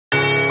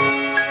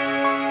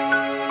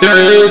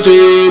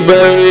JGBBY,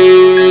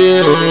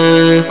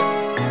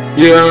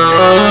 yeah.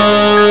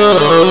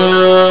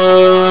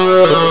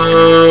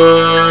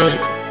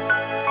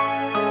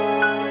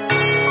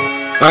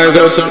 I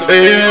got some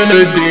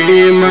inner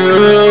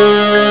demons,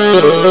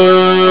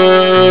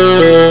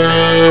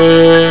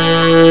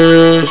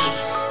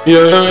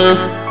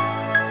 yeah.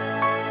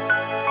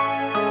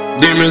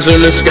 Demons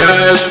in the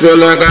skies, feel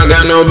like I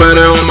got nobody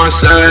on my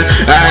side.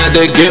 I had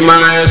to get my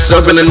ass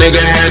up and the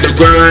nigga had to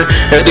grind.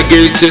 Had to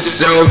get this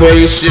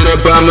self-hate shit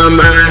up out my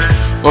mind.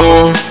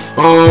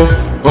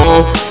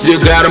 You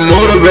gotta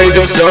motivate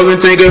yourself and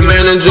take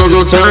advantage of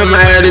your time.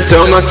 I had to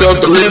tell myself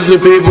to live for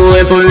people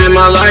and put in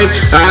my life.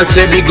 I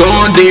said be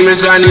gone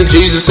demons, I need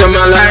Jesus in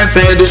my life.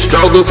 I had to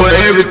struggle for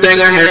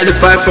everything, I had to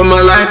fight for my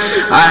life.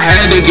 I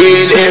had to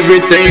get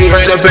everything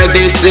right up at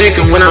this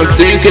second. When I'm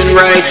thinking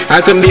right,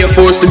 I can be a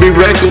force to be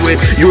reckoned with.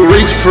 You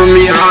reach for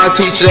me, I'll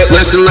teach that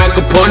lesson like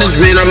a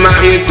punishment. I'm out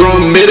here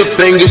throwing middle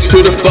fingers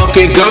to the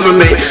fucking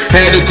government.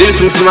 Had to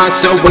distance from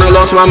myself when I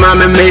lost my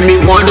mind and made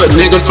me wonder.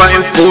 Nigga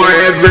fighting for it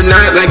every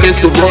night like it's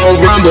the Royal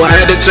Rumble. I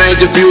had to change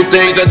a few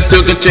things, I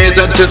took a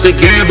chance, I took a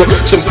gamble.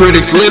 Some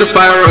critics lit a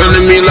fire under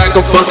me like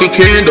a fucking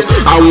candle.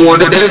 I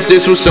wondered if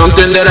this was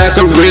something that I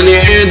could really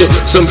handle.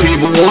 Some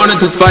people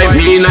wanted to fight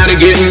me, not to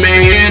get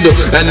manhandled.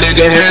 A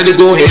nigga had to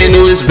go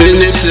handle his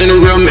business in a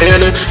real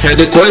manner. Had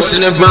to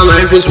question if my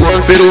life was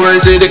worth it or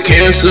is it a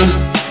cancer.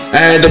 I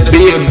had to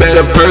be a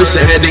better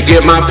person, had to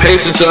get my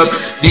patience up.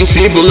 These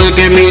people look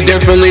at me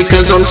differently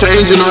cause I'm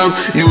changing up.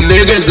 You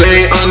niggas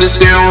ain't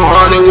understand how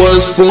hard it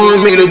was for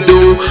me to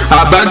do.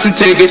 How about you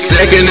take a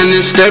second and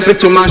then step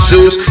into my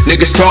shoes?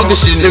 Niggas talking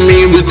shit to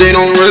me but they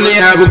don't really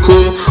have a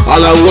clue. All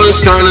I was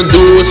trying to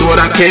do is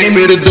what I came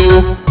here to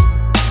do.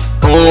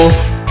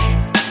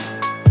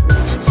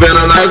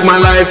 Feeling like my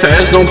life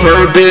has no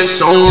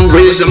purpose. Only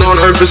reason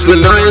on earth is for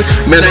nothing.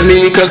 Mad at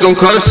me cause I'm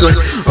cussing.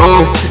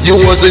 You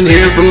wasn't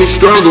here for me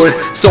struggling.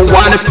 So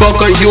why the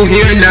fuck are you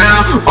here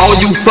now? All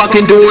you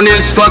fucking doing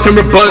is fucking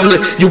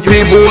rebutting. You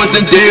people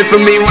wasn't there for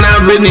me when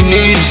I really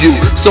needed you.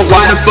 So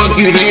why the fuck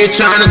you here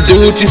trying to do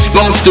what you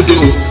supposed to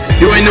do?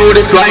 You ain't know what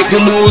it's like to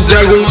lose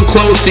everyone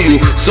close to you.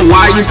 So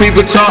why you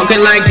people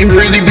talking like you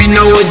really be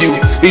knowing you?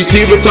 These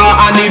people talk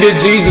I needed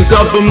Jesus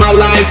up in my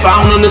life. I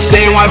don't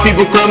understand why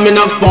people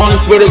coming up falling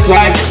for this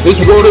life.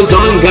 This world is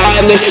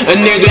ungodly. A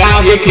nigga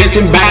out here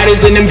catching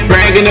bodies and then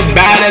bragging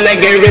about it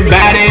like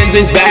everybody is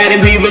as bad.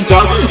 And people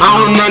talk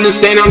I don't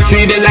understand. I'm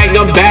treated like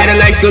a baddie,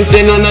 like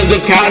something under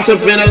the couch.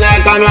 I'm feeling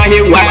like I'm out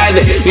here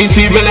wildin'. These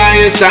people out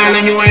here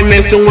styling, you ain't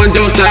messing with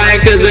Josiah.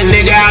 Cause a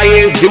nigga out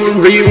here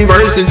doing reading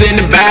verses in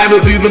the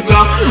Bible. People talk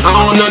I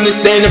don't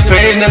understand the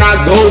pain that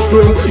I go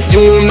through.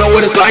 You don't know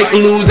what it's like to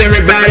lose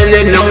everybody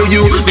that know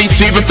you. These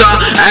people talk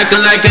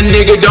acting like a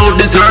nigga don't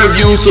deserve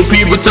you. So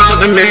people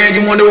talking, man,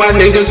 you wonder why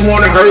niggas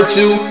wanna hurt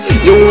you.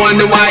 You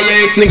wonder why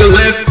your ex nigga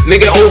left,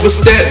 nigga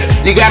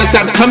overstepped. You gotta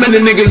stop coming to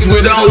niggas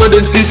with all of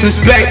this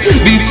disrespect.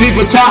 These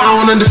people talk I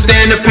don't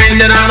understand the pain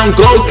that I don't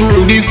go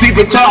through. These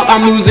people talk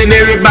I'm losing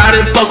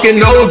everybody that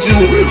fucking knows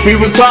you.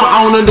 People talk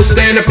I don't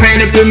understand the pain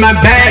up in my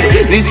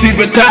body. These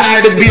people talk I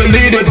had to be a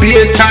leader, be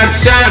a top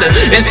shot.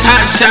 It's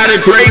hot shot,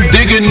 a grave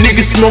digger,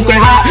 nigga smoking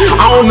hot.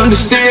 I don't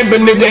understand,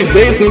 but nigga,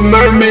 they for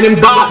mermaid and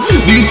bop.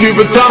 These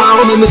people talk,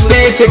 I don't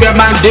understand. Check out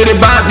my diddy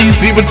bop. These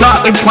people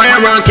talk, they playing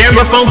around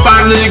camera phone,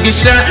 finally get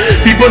shot.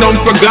 People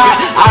don't forgot,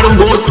 I done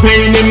go with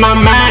pain in my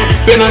mind.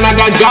 Feeling like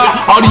I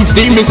got all these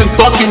demons in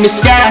fucking the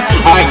sky.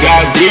 I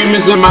got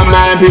demons in my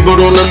mind, people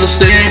don't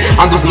understand.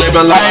 I'm just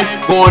living life,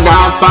 going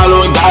down,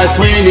 following God's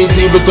plan. These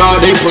people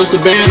talk, they push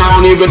the band, I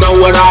don't even know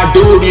what I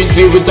do. These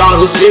people talk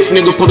this shit,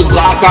 nigga put a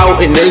Glock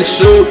out and then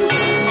shoot.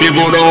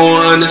 People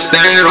don't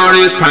understand all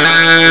this pain.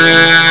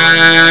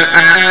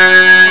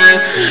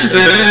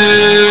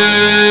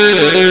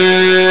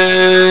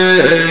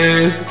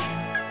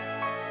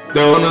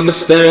 Don't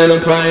understand the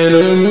pain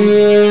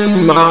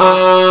in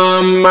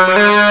my mind.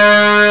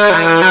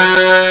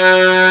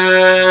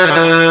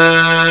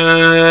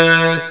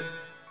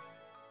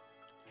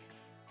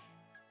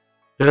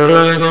 Feel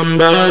like I'm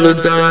about to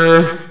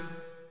die.